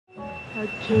A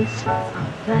kiss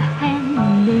of the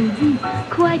hand may be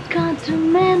quite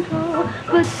continental,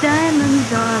 but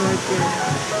diamonds are a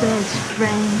girl's best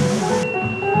friend.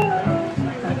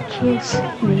 A kiss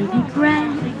may be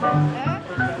grand,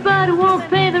 but it won't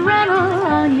pay the rental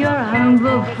on your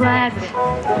humble flat,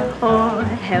 or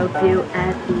help you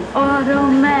at the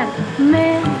automat.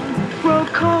 Men grow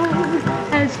cold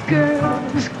as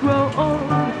girls grow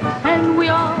old, and we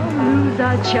all lose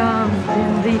our charms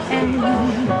in the end.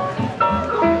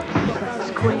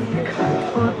 Square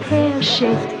or pear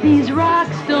shape, these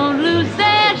rocks don't lose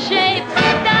their shape.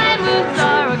 Diamonds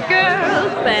are a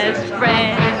girl's best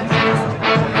friend.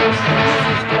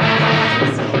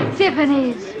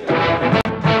 Tiffany's,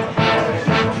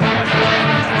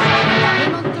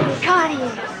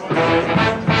 Cartier,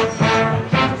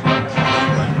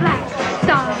 Black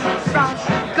Star, Ross,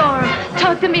 Gorham.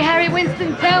 Talk to me, Harry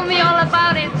Winston, tell me all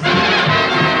about it.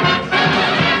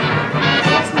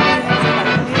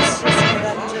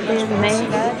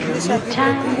 The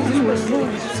time when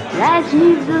life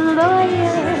needs a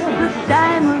lawyer, the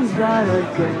diamonds are a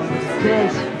girl's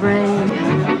best friend.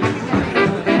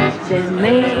 There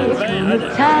may come a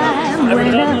time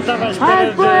when a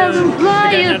hard-boiled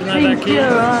employer thinks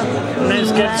you're all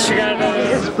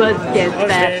nice, but get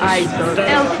that ice or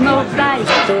else no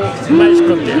dice.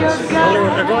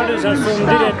 Agora já sou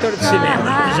diretor de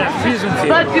cinema, já fiz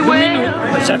filme, minuto,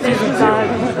 mas já fiz filme.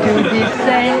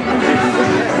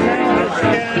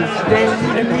 It's been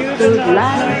so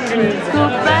life to go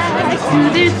back to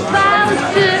this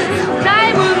fountain.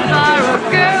 Diamonds are a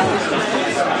girl.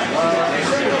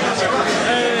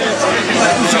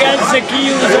 Os gajos aqui,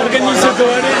 os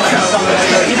organizadores,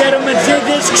 tiveram-me a dizer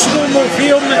desde que chegou o meu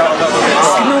filme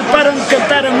que não param de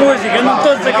cantar a música, não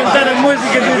todos a cantar a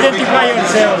música do Identify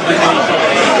Yourself.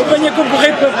 Eu venho a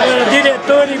concorrer para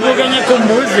diretor e vou ganhar com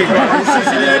música.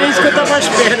 Isso não era isso que eu estava à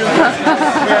espera.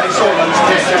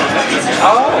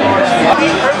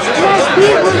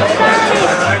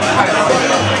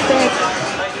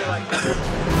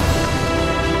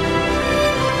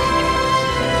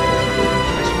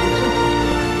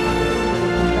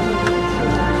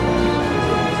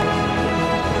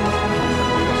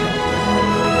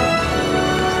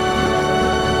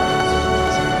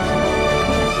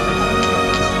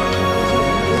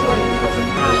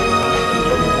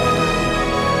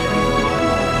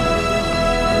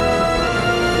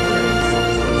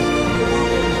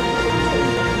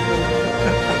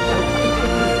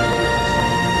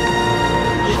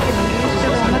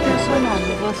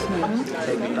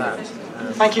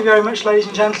 Thank you very much, ladies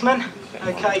and gentlemen.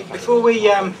 Okay, before we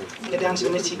get down to the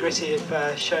nitty-gritty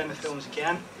of showing the films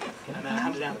again and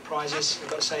handing out the prizes, I've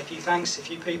got to say a few thanks to a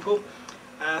few people.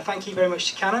 Thank you very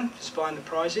much to Canon for supplying the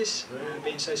prizes and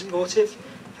being so supportive.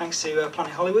 Thanks to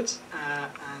Planet Hollywood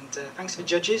and thanks to the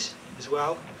judges as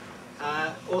well.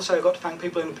 Also, I've got to thank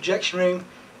people in the projection room.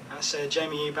 That's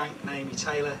Jamie Eubank and Amy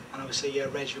Taylor, and obviously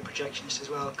Reg, the projectionist as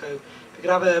well. If we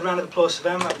could have a round of applause for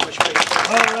them, that'd be much appreciated.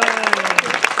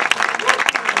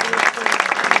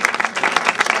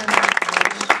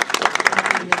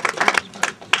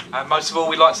 Most of all,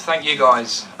 we'd like to thank you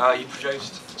guys. You've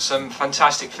produced some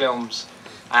fantastic films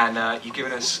and you've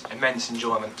given us immense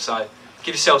enjoyment. So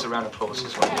give yourselves a round of applause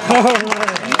as well.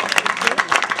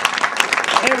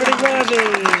 Everybody!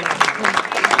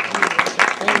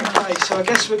 Okay, so I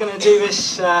guess we're going to do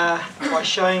this by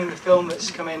showing the film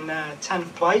that's come in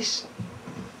 10th place,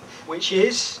 which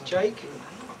is, Jake?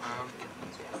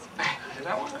 Is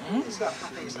that one? I think it's that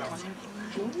one.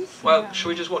 Well, shall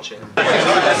we just watch it? Okay.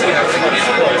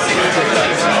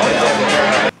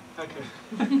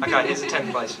 Okay, here's the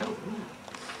 10th place film.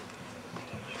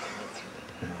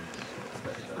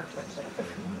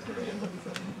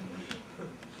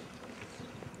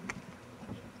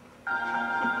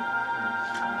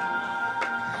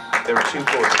 There are two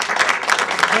forces.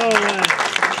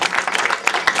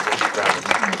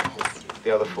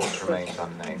 The other force remains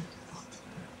unnamed.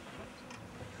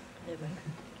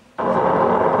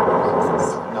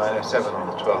 9:07 on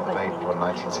the 12th of April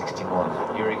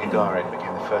 1961, Yuri Gagarin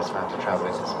became the first man to travel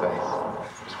into space.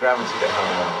 It was gravity that held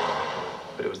him up,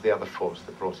 but it was the other force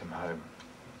that brought him home.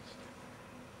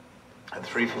 At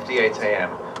 3:58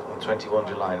 a.m. on 21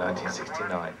 July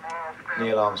 1969,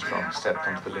 Neil Armstrong stepped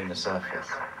onto the lunar surface.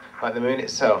 Like the moon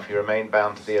itself, he remained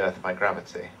bound to the Earth by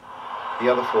gravity. The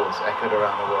other force echoed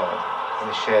around the world in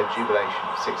the shared jubilation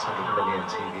of 600 million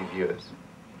TV viewers.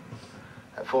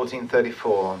 At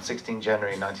 14:34 on 16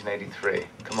 January 1983,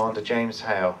 Commander James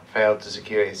Hale failed to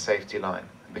secure his safety line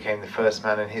and became the first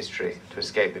man in history to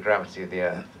escape the gravity of the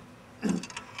Earth.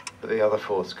 But the other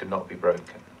force could not be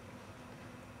broken.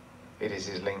 It is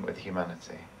his link with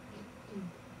humanity.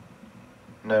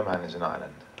 No Man is an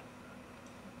Island.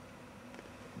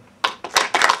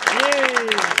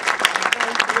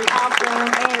 We have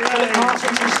Philip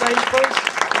Martin on stage, please.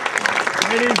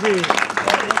 Very easy.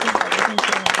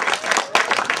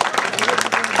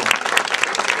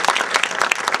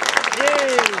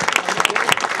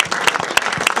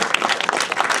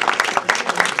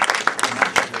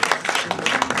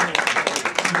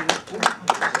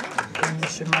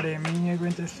 Conosce Maria Minha e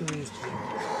aguenta su isto.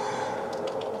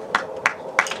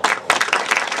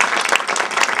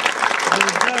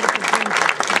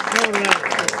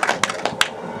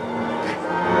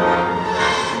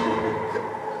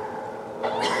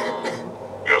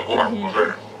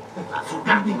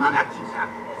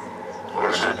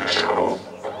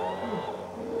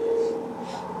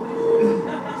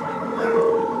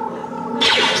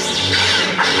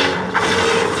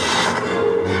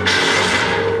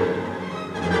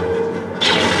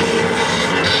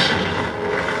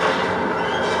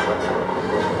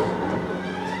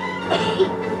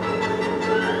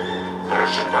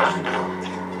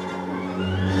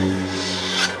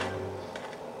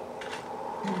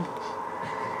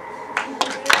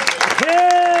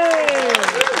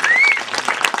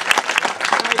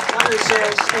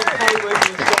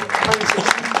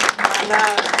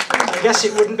 I guess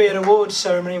it wouldn't be an awards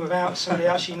ceremony without somebody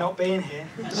actually not being here.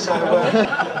 So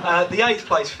the 8th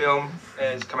place film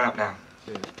is coming up now.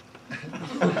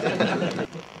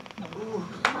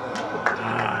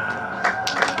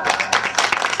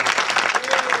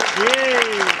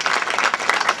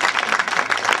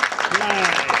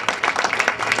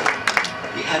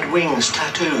 He had wings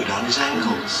tattooed on his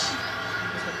ankles.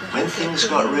 When things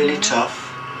got really tough,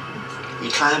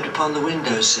 he climbed upon the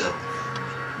windowsill,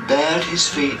 bared his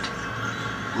feet,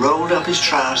 rolled up his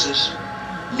trousers,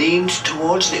 leaned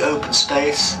towards the open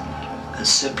space, and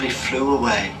simply flew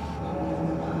away.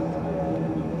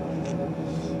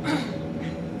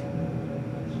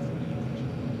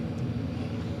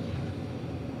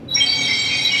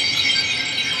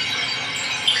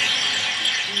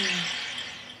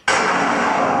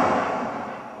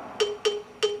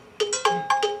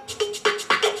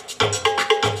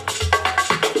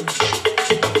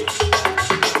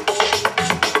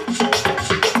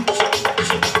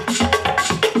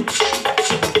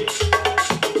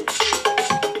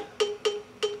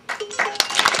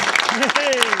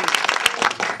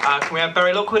 Can we have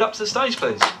Barry Lockwood up to the stage,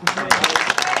 please?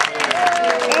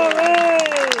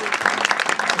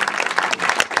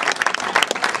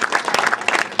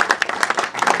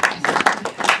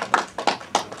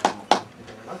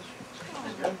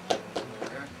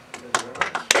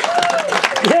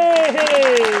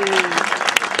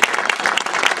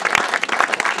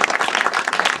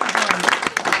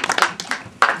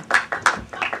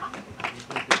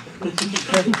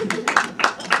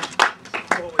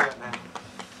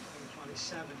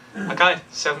 Okay,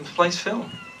 7th place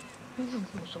film. You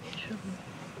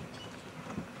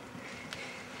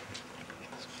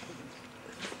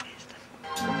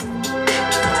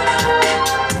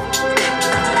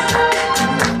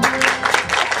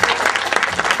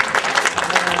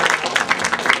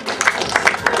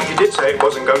did say it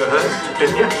wasn't going to hurt,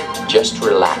 didn't you? Just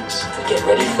relax and get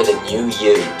ready for the new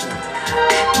you.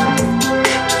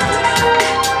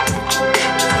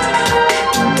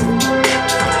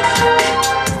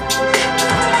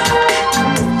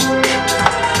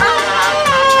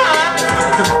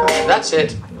 That's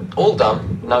it. All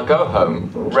done. Now go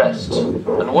home, rest,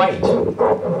 and wait.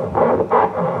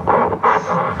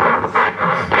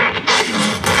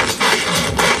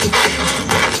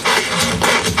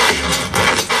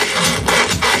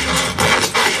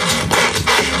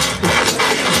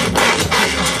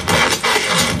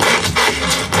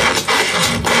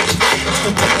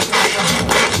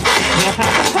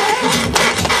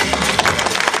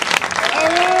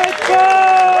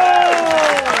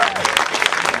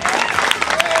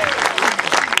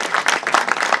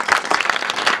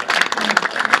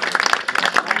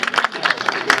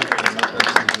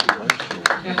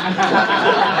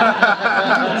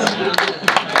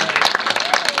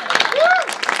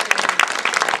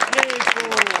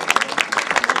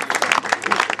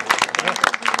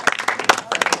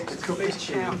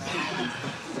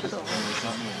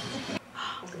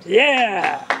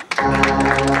 Yeah!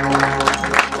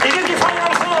 Identify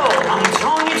yourself! I'm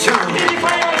Tony Chung.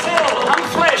 Identify yourself! I'm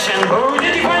Flesh and Bone.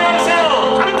 Identify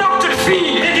yourself! I'm Dr.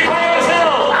 Fee. Identify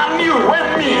yourself! I'm you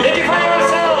and me. Identify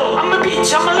yourself! I'm a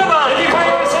bitch, I'm a lover. Identify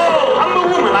yourself! I'm a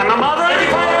woman, I'm a mother.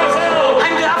 Identify yourself!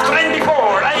 I'm the after and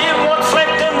before. I am what's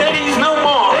left and there is no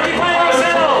more. Identify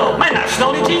yourself! My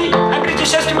nationality? I'm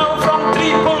British Eskimo from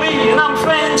Tripoli. And I'm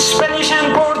French, Spanish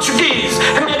and Portuguese.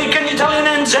 American, Italian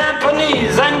and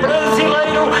Japanese.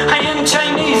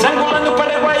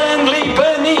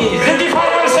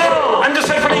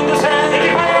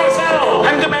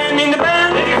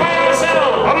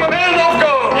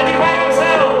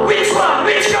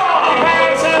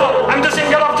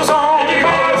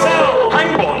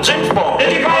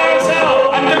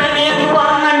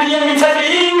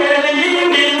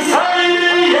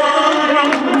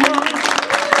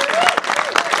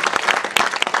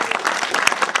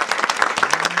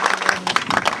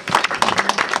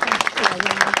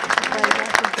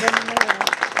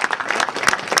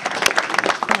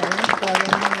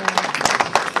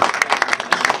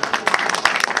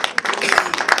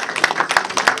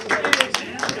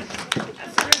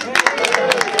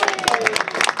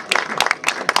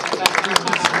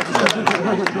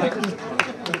 Okay,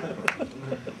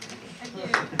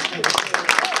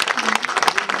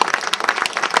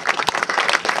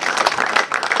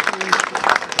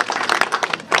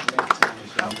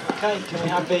 can we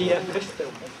have the fifth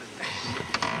film?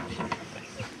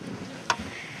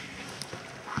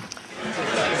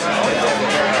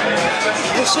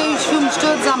 Achei os filmes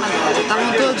todos à maneira,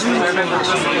 estavam todos muito bons.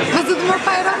 Mas o do meu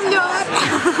pai era o melhor.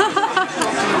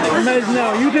 Mas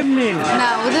não, e o da menina?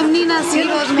 Não, o da menina a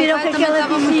seguir ao do meu pai também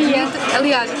estava muito bonito.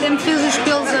 Aliás, até me fez os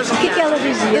pelos a O que é que ela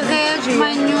dizia? De resto,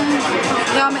 nenhum.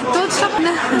 Realmente, todos só. O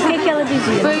que é que ela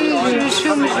dizia? Foi os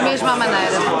filmes mesmo à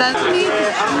maneira. Portanto, bonitos.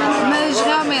 Mas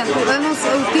realmente, eu não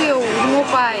sei, o teu, o do meu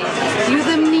pai e o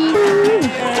da menina.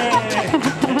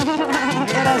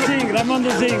 Era a Zingra, a mão da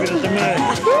Zingra também.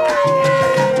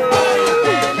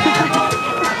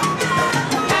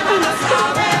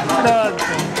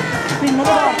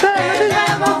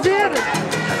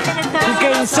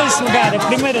 Fiquei em sexto lugar, a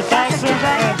primeira taça,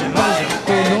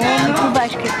 com o nome. Por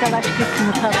baixo, que estava escrito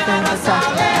no papel da taça.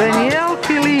 Daniel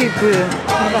Filipe.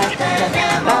 Por baixo, por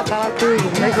baixo. Tá lá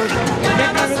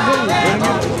tudo.